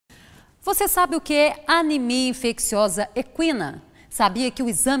Você sabe o que é anemia infecciosa equina? Sabia que o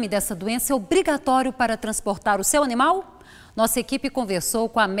exame dessa doença é obrigatório para transportar o seu animal? Nossa equipe conversou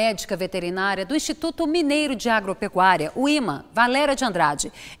com a médica veterinária do Instituto Mineiro de Agropecuária, o IMA, Valéria de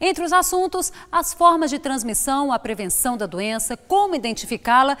Andrade. Entre os assuntos, as formas de transmissão, a prevenção da doença, como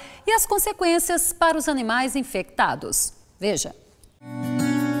identificá-la e as consequências para os animais infectados. Veja.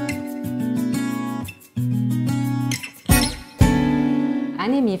 A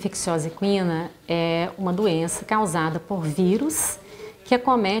anemia infecciosa equina é uma doença causada por vírus que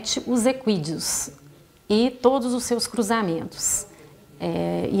acomete os equídeos e todos os seus cruzamentos,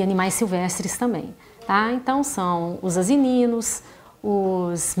 e animais silvestres também. Tá? Então são os asininos,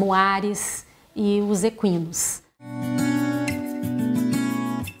 os muares e os equinos.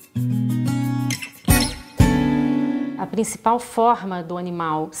 A principal forma do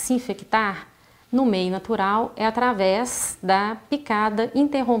animal se infectar no meio natural é através da picada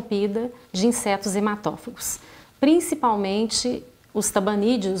interrompida de insetos hematófagos, principalmente os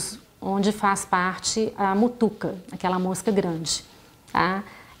tabanídeos, onde faz parte a mutuca, aquela mosca grande. Tá?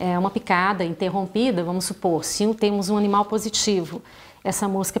 É uma picada interrompida, vamos supor, se temos um animal positivo, essa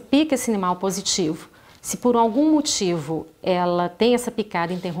mosca pica esse animal positivo. Se por algum motivo ela tem essa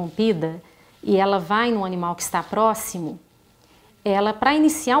picada interrompida e ela vai no animal que está próximo, ela, para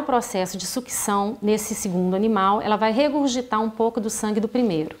iniciar o processo de sucção nesse segundo animal, ela vai regurgitar um pouco do sangue do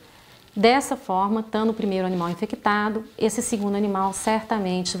primeiro. Dessa forma, estando o primeiro animal infectado, esse segundo animal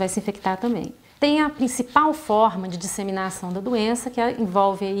certamente vai se infectar também. Tem a principal forma de disseminação da doença, que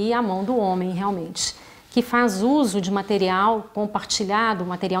envolve aí a mão do homem realmente, que faz uso de material compartilhado,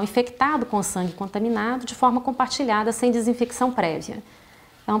 material infectado com sangue contaminado, de forma compartilhada, sem desinfecção prévia.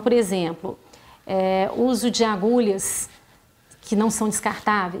 Então, por exemplo, uso de agulhas que não são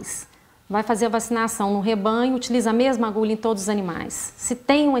descartáveis, vai fazer a vacinação no rebanho, utiliza a mesma agulha em todos os animais. Se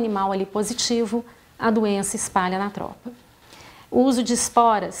tem um animal ali positivo, a doença espalha na tropa. O uso de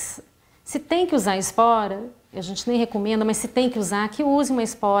esporas, se tem que usar espora, a gente nem recomenda, mas se tem que usar, que use uma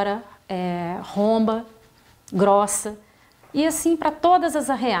espora romba, grossa, e assim para todas as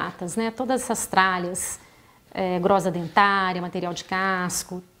arreatas, né? Todas essas tralhas, grossa dentária, material de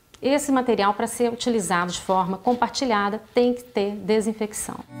casco. Esse material, para ser utilizado de forma compartilhada, tem que ter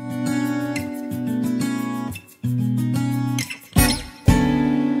desinfecção.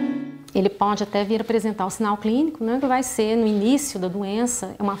 Ele pode até vir apresentar o sinal clínico, né, que vai ser no início da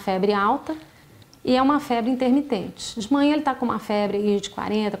doença, é uma febre alta e é uma febre intermitente. De manhã ele está com uma febre de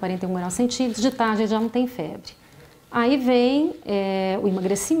 40, 41 graus centígrados, de tarde ele já não tem febre. Aí vem o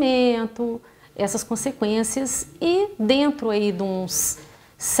emagrecimento, essas consequências e dentro aí de uns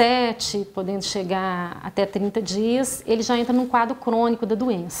 7, podendo chegar até 30 dias, ele já entra num quadro crônico da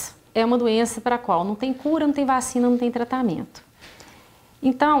doença. É uma doença para a qual não tem cura, não tem vacina, não tem tratamento.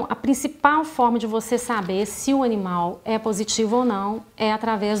 Então, a principal forma de você saber se o animal é positivo ou não é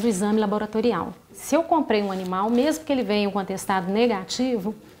através do exame laboratorial. Se eu comprei um animal, mesmo que ele venha com atestado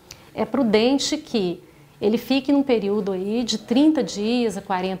negativo, é prudente que ele fique num período aí de 30 dias a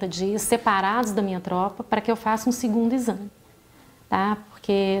 40 dias separados da minha tropa para que eu faça um segundo exame. Tá?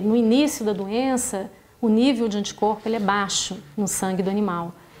 Porque no início da doença, o nível de anticorpo ele é baixo no sangue do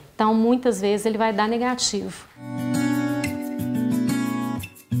animal. Então, muitas vezes ele vai dar negativo.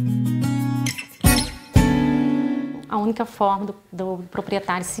 A única forma do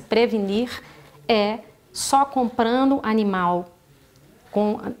proprietário se prevenir é só comprando animal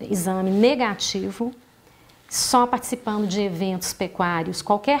com exame negativo, só participando de eventos pecuários,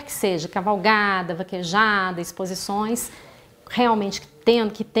 qualquer que seja, cavalgada, vaquejada, exposições, realmente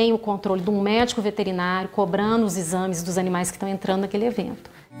que tem o controle de um médico veterinário cobrando os exames dos animais que estão entrando naquele evento.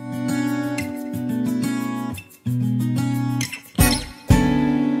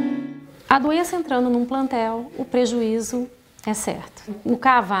 A doença entrando num plantel, o prejuízo é certo. O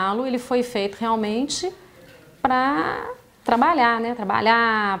cavalo ele foi feito realmente para trabalhar, né?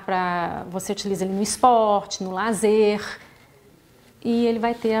 Você utiliza ele no esporte, no lazer. E ele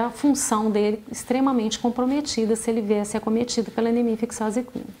vai ter a função dele extremamente comprometida se ele vier a ser acometido pela anemia infecciosa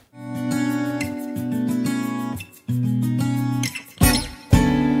equina.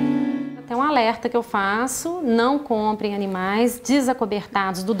 Até um alerta que eu faço, não comprem animais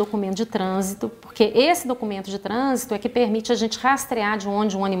desacobertados do documento de trânsito, porque esse documento de trânsito é que permite a gente rastrear de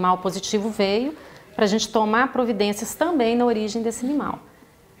onde um animal positivo veio, para a gente tomar providências também na origem desse animal.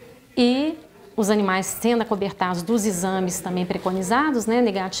 E os animais sendo acobertados dos exames também preconizados, né,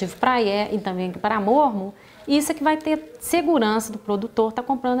 negativo para AIE e também para mormo, isso é que vai ter segurança do produtor estar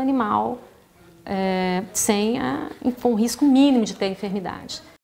comprando animal com risco mínimo de ter enfermidade.